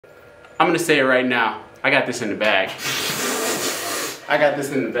I'm gonna say it right now. I got this in the bag. I got this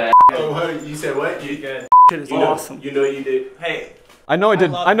in the bag. Oh, what? You said what? You got Shit is awesome. You know you did. Hey. I know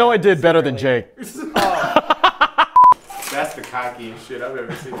I did better than Jake. Oh. That's the cockiest shit I've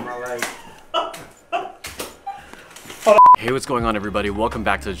ever seen in my life. Hey, what's going on, everybody? Welcome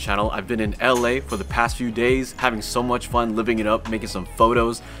back to the channel. I've been in LA for the past few days, having so much fun living it up, making some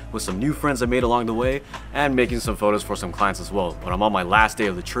photos with some new friends I made along the way, and making some photos for some clients as well. But I'm on my last day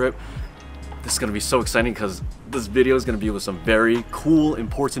of the trip. This is gonna be so exciting because this video is gonna be with some very cool,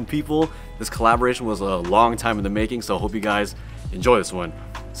 important people. This collaboration was a long time in the making, so I hope you guys enjoy this one.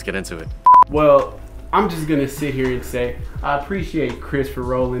 Let's get into it. Well, I'm just gonna sit here and say I appreciate Chris for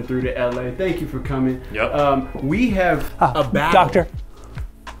rolling through to LA. Thank you for coming. Yep. We have a battle. Doctor.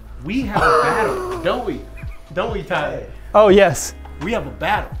 We have a battle, don't we? Don't we, Tyler? Oh, yes. We have a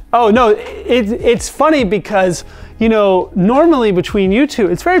battle. Oh, no, it's funny because, you know, normally between you two,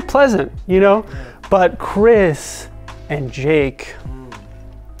 it's very pleasant, you know? But Chris and Jake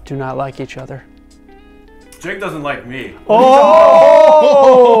do not like each other. Jake doesn't like me. Oh,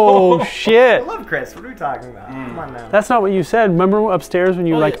 shit. I love Chris. What are we talking about? Come on now. That's not what you said. Remember upstairs when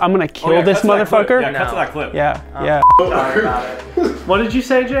you were like, I'm gonna kill this motherfucker? Yeah, cut to that clip. Yeah, yeah. Sorry about it. What did you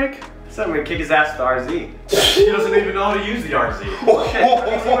say, Jake? I said I'm gonna kick his ass to RZ. He doesn't even know how to use the RZ. He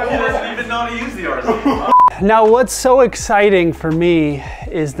doesn't even know how to use the RZ. Now, what's so exciting for me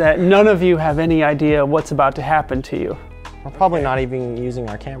is that none of you have any idea what's about to happen to you. We're probably not even using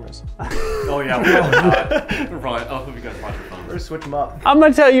our cameras. Oh yeah, we're probably. Oh, hope you guys watch your phone. We're switch them up. I'm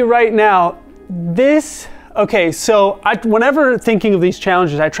gonna tell you right now, okay, so whenever thinking of these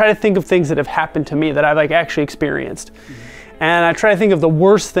challenges, I try to think of things that have happened to me that I've like actually experienced. And I try to think of the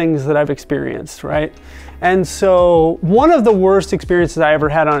worst things that I've experienced, right? And so one of the worst experiences I ever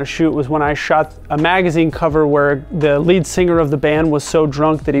had on a shoot was when I shot a magazine cover where the lead singer of the band was so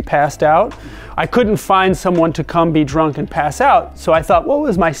drunk that he passed out. I couldn't find someone to come be drunk and pass out. So I thought, what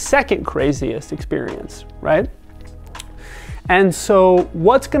was my second craziest experience, right? And so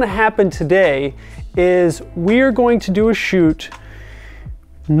what's gonna happen today is we're going to do a shoot,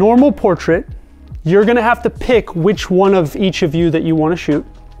 normal portrait. You're gonna have to pick which one of each of you that you wanna shoot.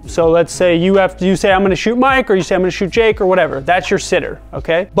 So let's say you say I'm gonna shoot Mike, or you say I'm gonna shoot Jake, or whatever. That's your sitter,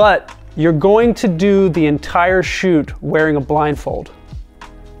 okay? But you're going to do the entire shoot wearing a blindfold.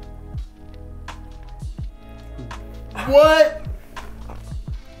 What?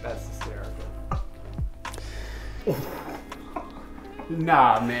 That's hysterical.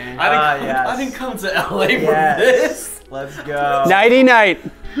 Nah, man. I didn't come to LA for this. Let's go. Nighty night.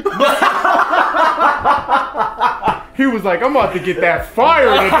 He was like, I'm about to get that fire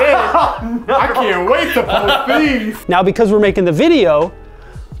today. I can't wait to post these. Now, because we're making the video,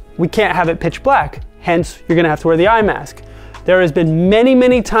 we can't have it pitch black. Hence, you're gonna have to wear the eye mask. There has been many,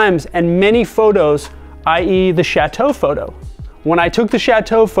 many times and many photos, i.e. the chateau photo. When I took the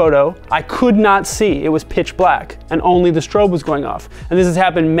chateau photo, I could not see. It was pitch black and only the strobe was going off. And this has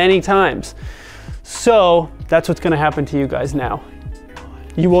happened many times. So that's what's gonna happen to you guys now.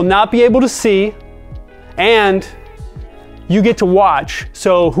 You will not be able to see, and you get to watch.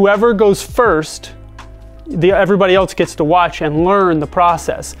 So whoever goes first, everybody else gets to watch and learn the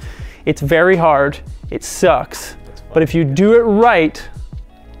process. It's very hard, it sucks. But if you do it right,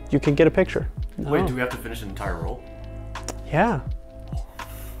 you can get a picture. No. Wait, do we have to finish an entire roll? Yeah.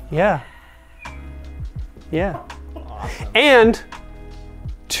 Yeah. Yeah. Awesome. And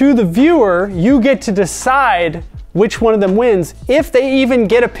to the viewer, you get to decide which one of them wins, if they even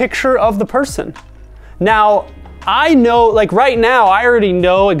get a picture of the person. Now, I know, like right now, I already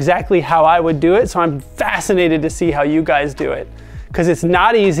know exactly how I would do it, so I'm fascinated to see how you guys do it. Because it's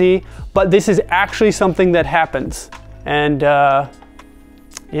not easy, but this is actually something that happens. And yeah,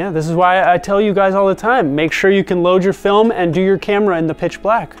 this is why I tell you guys all the time, make sure you can load your film and do your camera in the pitch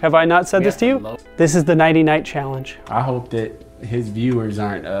black. Have I not said this to you? This is the Nighty Night Challenge. I hope that his viewers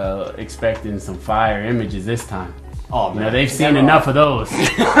aren't expecting some fire images this time. Oh man, you know, they've seen enough of those.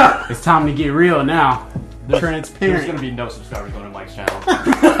 It's time to get real now. Transparent. There's gonna be no subscribers going to Mike's channel.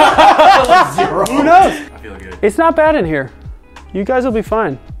 Like 0. Who knows? I feel good. It's not bad in here. You guys will be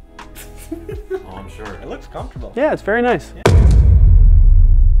fine. Oh, I'm sure. It looks comfortable. Yeah, it's very nice. Yeah.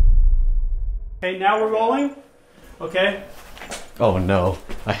 Okay, now we're rolling. Okay. Oh no,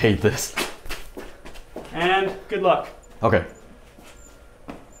 I hate this. And good luck. Okay.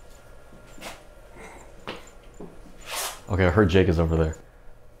 Okay, I heard Jake is over there.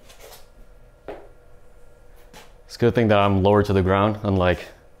 It's a good thing that I'm lower to the ground, unlike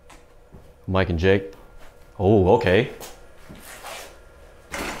Mike and Jake. Oh, okay.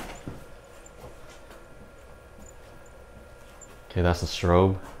 Okay, that's the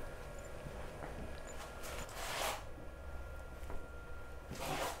strobe.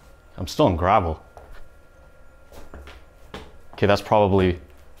 I'm still in gravel. Okay, that's probably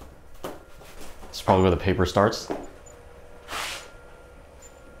where the paper starts.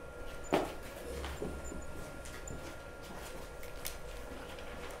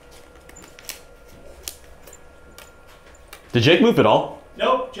 Did Jake move at all?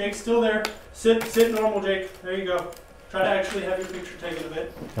 Nope, Jake's still there. Sit normal, Jake. There you go. Try to actually have your picture taken a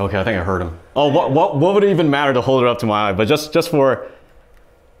bit. Okay, I think I heard him. Oh, what would it even matter to hold it up to my eye? But just for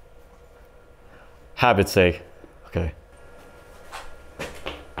habit's sake. Okay.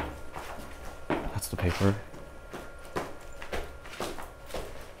 That's the paper.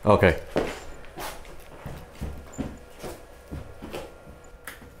 Okay.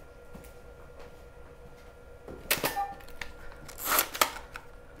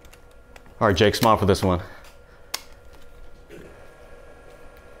 All right, Jake, smile for this one.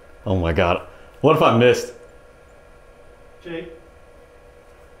 Oh my God. What if I missed? Jake.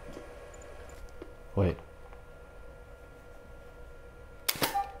 Wait.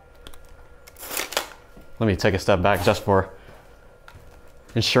 Let me take a step back just for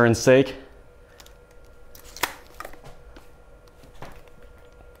insurance sake.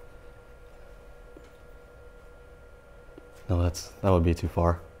 No, that would be too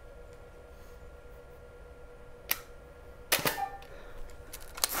far.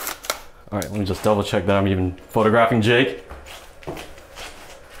 All right, let me just double check that I'm even photographing Jake.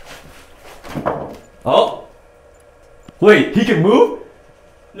 Oh, wait, he can move?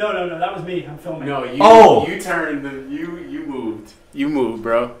 No, that was me. I'm filming. No, you. Oh! You turned the. You moved. You moved,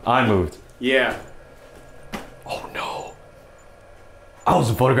 bro. I moved. Yeah. Oh no. I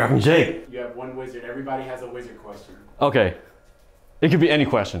wasn't photographing Jake. You have one wizard. Everybody has a wizard question. Okay. It could be any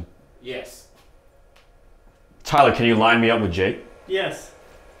question. Yes. Tyler, can you line me up with Jake? Yes.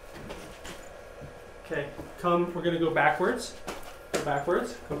 Okay, we're gonna go backwards. Go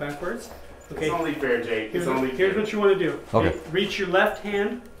backwards, go backwards. Okay. It's only fair, Jake. It's only fair. Here's what you want to do. Okay. Reach your left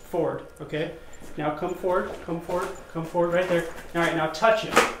hand forward, okay? Now come forward right there. All right, now touch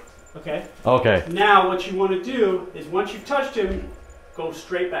him, okay? Okay. Now what you want to do is once you've touched him, go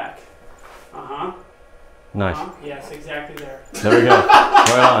straight back. Uh-huh. Nice. Yes, exactly there. There we go.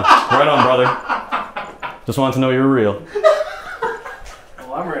 Right on, brother. Just wanted to know you were real.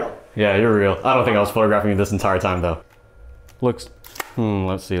 Oh, I'm real. Yeah, you're real. I don't think I was photographing you this entire time though. Looks,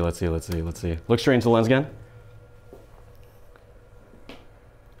 let's see. Look straight into the lens again.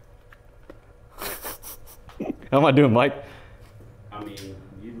 How am I doing, Mike? I mean,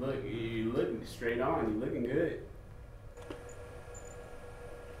 you looking straight on. You looking good.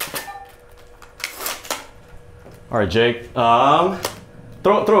 All right, Jake. Throw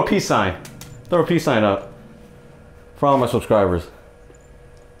a peace sign. Throw a peace sign up for all my subscribers.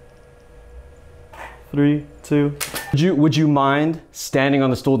 3, 2. Would you mind standing on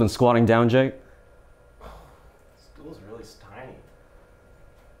the stool then squatting down, Jake? Stool's really tiny.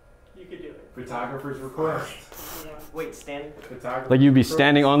 You could do it. Photographer's request. Wait, standing? Like you'd be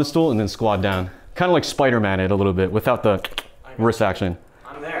standing on the stool and then squat down. Kind of like Spider-Man it a little bit without the wrist action.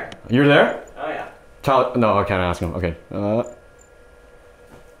 I'm there. You're there? Oh yeah. Tyler, no, I can't ask him. Okay.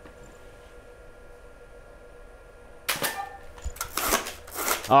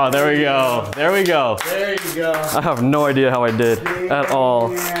 Oh, there we go. There we go. There you go. I have no idea how I did at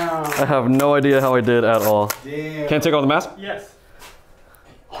all. I have no idea how I did at all. Damn. Can't take off the mask? Yes.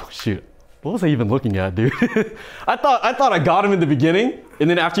 Oh shoot. What was I even looking at, dude? I thought I got him in the beginning, and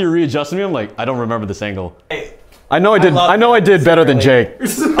then after you readjusted me, I'm like, I don't remember this angle. Hey, I know I did better than Jake.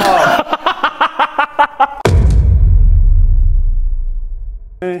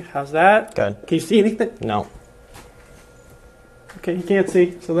 Okay, how's that? Good. Can you see anything? No. Okay, you can't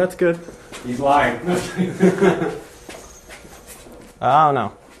see, so that's good. He's lying. Oh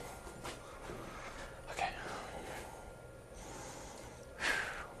no. Okay.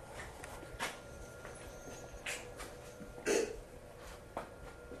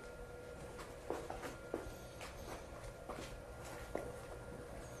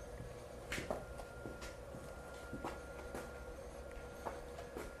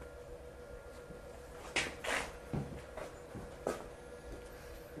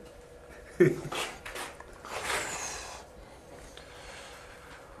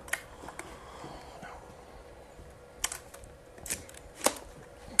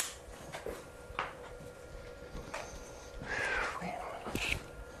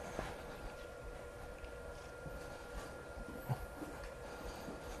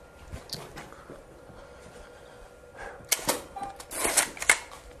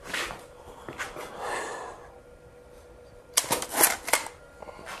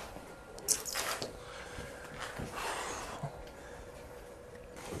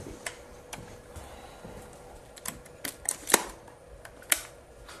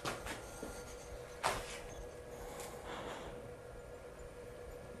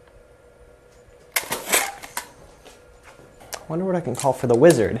 wonder what I can call for the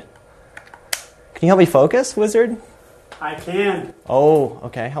wizard. Can you help me focus, wizard? I can. Oh,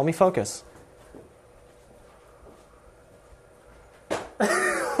 okay. Help me focus.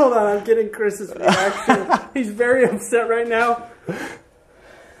 Hold on, I'm getting Chris's reaction. He's very upset right now.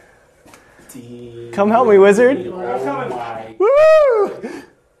 Come help me, wizard. Oh my, Woo!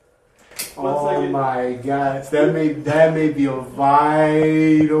 oh my gosh, that may be a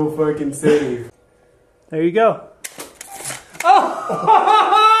vital fucking save. There you go.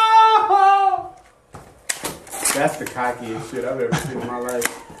 Oh! That's the cockiest shit I've ever seen in my life.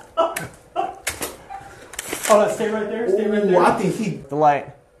 Hold on, stay right there, stay right Ooh, there. I think he. The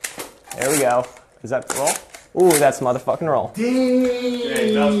light. There we go. Is that the roll? Ooh, that's motherfucking roll. Dang.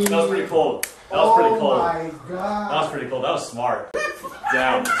 Hey, that was pretty cold. That was pretty cold. Oh my god. That was pretty cool. That was smart.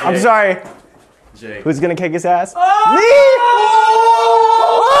 Down. I'm sorry. Jake. Who's gonna kick his ass? Oh! Me!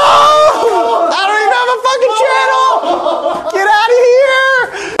 Oh! I don't even have a fucking channel! Get out of here!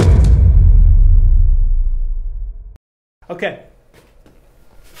 Okay.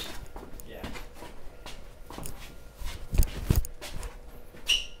 Yeah.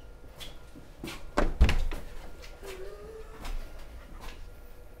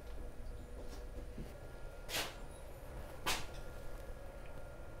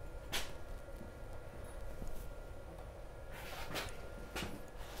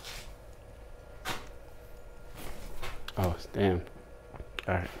 Oh, damn.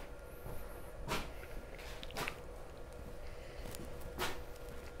 All right.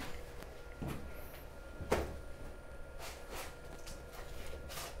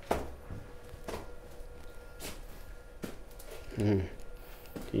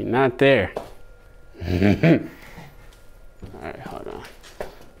 You're not there. All right, hold on.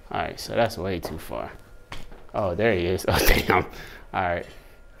 All right, so that's way too far. Oh, there he is. Oh, damn. All right.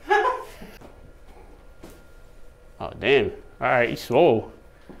 Oh, damn. All right, you swole.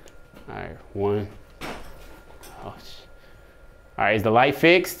 All right, one. Oh, all right, is the light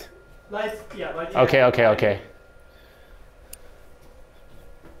fixed? Lights, yeah, lights. Okay, okay, okay.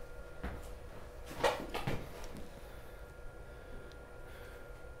 All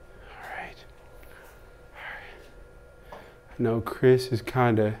right. I know Chris is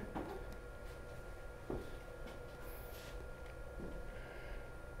kind of.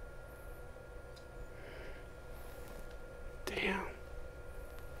 Damn.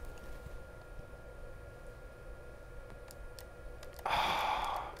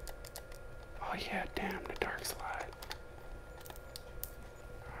 Oh yeah, damn, the dark slide.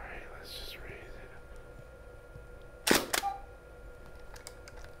 Alright, let's just raise it.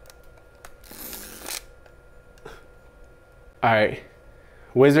 Alright.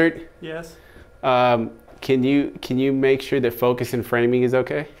 Wizard, Yes, can you make sure that focus and framing is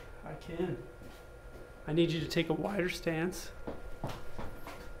okay? I can. I need you to take a wider stance.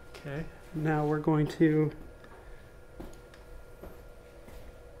 Okay, now we're going to.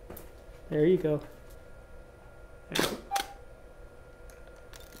 There you go. There you go.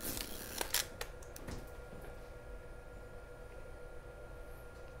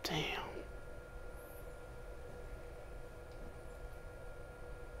 Damn.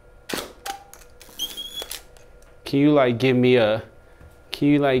 Can you like give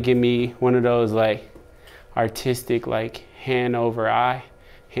me one of those like artistic like hand over eye,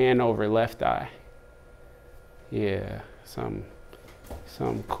 hand over left eye? Yeah, something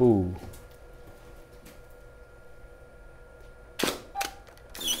cool.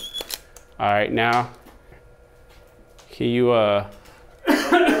 All right, now can you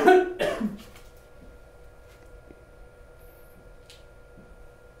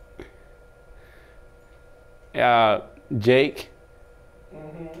Jake,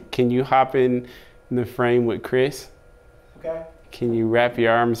 can you hop in the frame with Chris? Okay. Can you wrap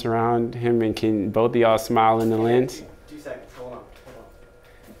your arms around him and can both of y'all smile in the lens? 2 seconds. Hold on.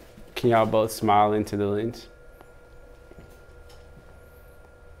 Can y'all both smile into the lens?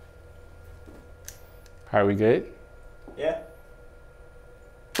 Are we good? Yeah.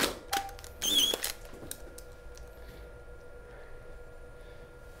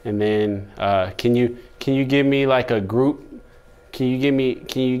 And then can you give me like a group? Can you give me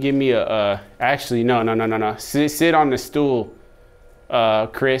a actually no. Sit on the stool,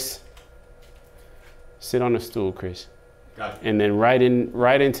 Chris. Sit on the stool, Chris. Gotcha. And then right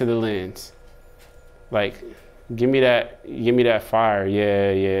into the lens. Like give me that fire.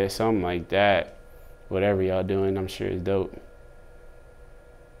 Yeah, something like that. Whatever y'all doing, I'm sure it's dope.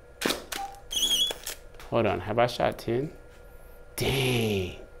 Hold on, have I shot 10?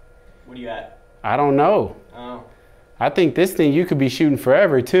 Dang. What are you at? I don't know. Oh. I think this thing you could be shooting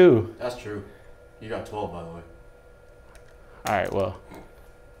forever too. That's true. You got 12, by the way. All right, well.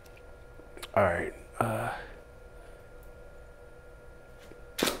 All right.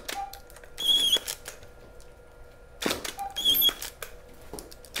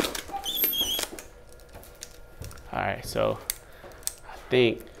 All right, so I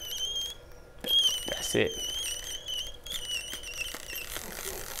think that's it.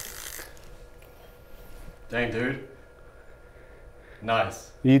 Dang, dude.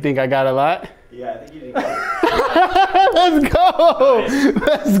 Nice. You think I got a lot? Yeah, I think you did good. Let's go!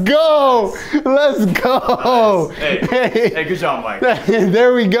 Let's go! Let's go! Nice. Hey, good job, Mike.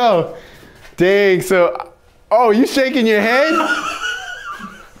 There we go. Dang, so, oh, you shaking your head?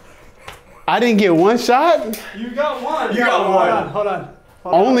 I didn't get one shot? You got one. You got one. Hold on.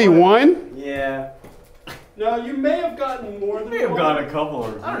 Only one? Yeah. No, you may have gotten more than You may have gotten a couple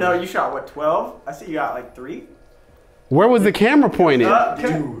or I don't know, you shot what, 12? I see you got like 3. Where was the camera pointed?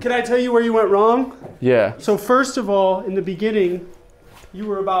 Can I tell you where you went wrong? Yeah. So first of all, in the beginning, you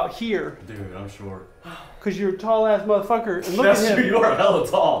were about here. Dude, I'm short. Because you're a tall ass motherfucker. And look That's at true, him. you are hella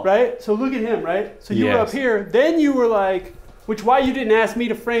tall. Right? So look at him, right? So you were Yes. up here. Then you were like, which why you didn't ask me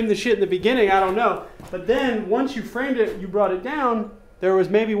to frame the shit in the beginning, I don't know. But then once you framed it, you brought it down, there was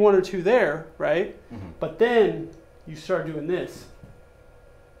maybe 1 or 2 there, right? Mm-hmm. But then you start doing this.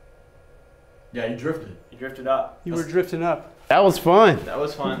 Yeah, you drifted. You drifted up. You were drifting up. That was fun. That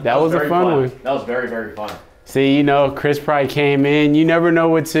was fun. That was a very fun one. That was very, very fun. See, you know, Chris probably came in. You never know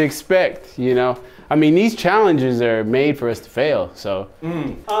what to expect, you know. I mean, these challenges are made for us to fail, so.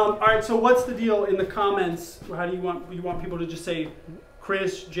 All right, so what's the deal in the comments? How do you want people to just say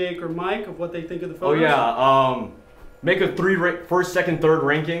Chris, Jake, or Mike of what they think of the Oh photos? yeah, make a first, second, third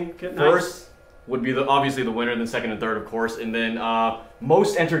ranking. Okay, nice. First would be obviously the winner, then second and third, of course, and then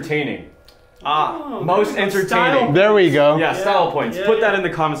most entertaining. Oh, Most there you go. entertaining. Style. There we go. Yeah, style points. Yeah, Put that yeah. in the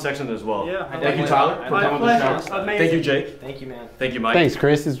comment section as well. Yeah, I Thank you, like Tyler, that. for My coming on the pleasure. channel. Amazing. Thank you, Jake. Thank you, man. Thank you, Mike. Thanks,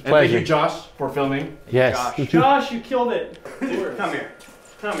 Chris. It's a And pleasure. thank you, Josh, for filming. Yes. Josh. Josh, you killed it. Come here.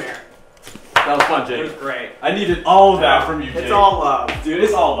 Come here. That was fun, It was Jake. great. I needed all of that from you, Jake. It's all love. Dude,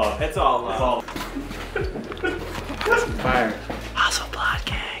 it's all love. It's all love. Fire.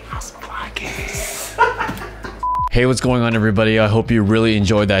 Hey, what's going on, everybody? I hope you really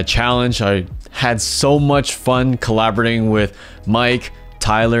enjoyed that challenge. I had so much fun collaborating with Mike,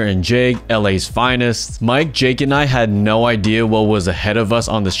 Tyler, and Jake, LA's finest. Mike, Jake, and I had no idea what was ahead of us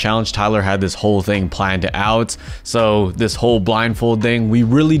on this challenge. Tyler had this whole thing planned out. So this whole blindfold thing, we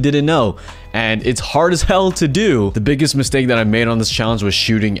really didn't know. And it's hard as hell to do. The biggest mistake that I made on this challenge was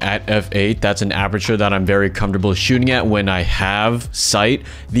shooting at f8. That's an aperture that I'm very comfortable shooting at when I have sight.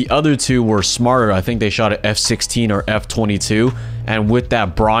 The other two were smarter. I think they shot at f16 or f22. And with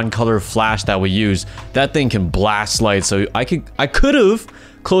that bronze color flash that we use, that thing can blast light. So I could have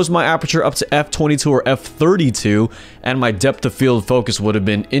closed my aperture up to f22 or f32, and my depth of field focus would have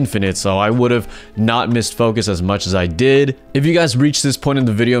been infinite, so I would have not missed focus as much as I did. If you guys reached this point in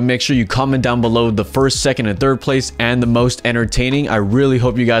the video, make sure you comment down below the first, second, and third place and the most entertaining. I really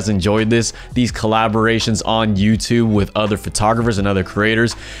hope you guys enjoyed this. These collaborations on YouTube with other photographers and other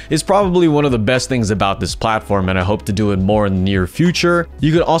creators is probably one of the best things about this platform, and I hope to do it more in the near future.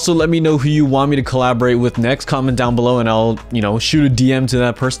 You could also let me know who you want me to collaborate with next. Comment down below and I'll, shoot a DM to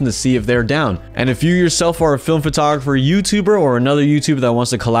that person to see if they're down. And if you yourself are a film photographer, YouTuber, or another YouTuber that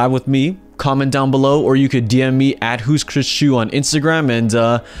wants to collab with me, comment down below, or you could DM me at Who's Chris Shu on Instagram,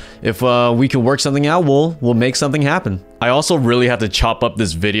 and if we can work something out, we'll make something happen. I also really had to chop up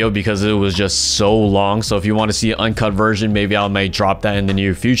this video because it was just so long, so if you want to see an uncut version, maybe I may drop that in the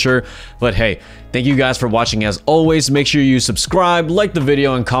near future. But hey, thank you guys for watching. As always, make sure you subscribe, like the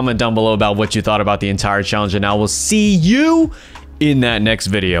video, and comment down below about what you thought about the entire challenge, and I will see you in that next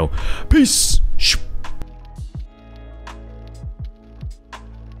video. Peace.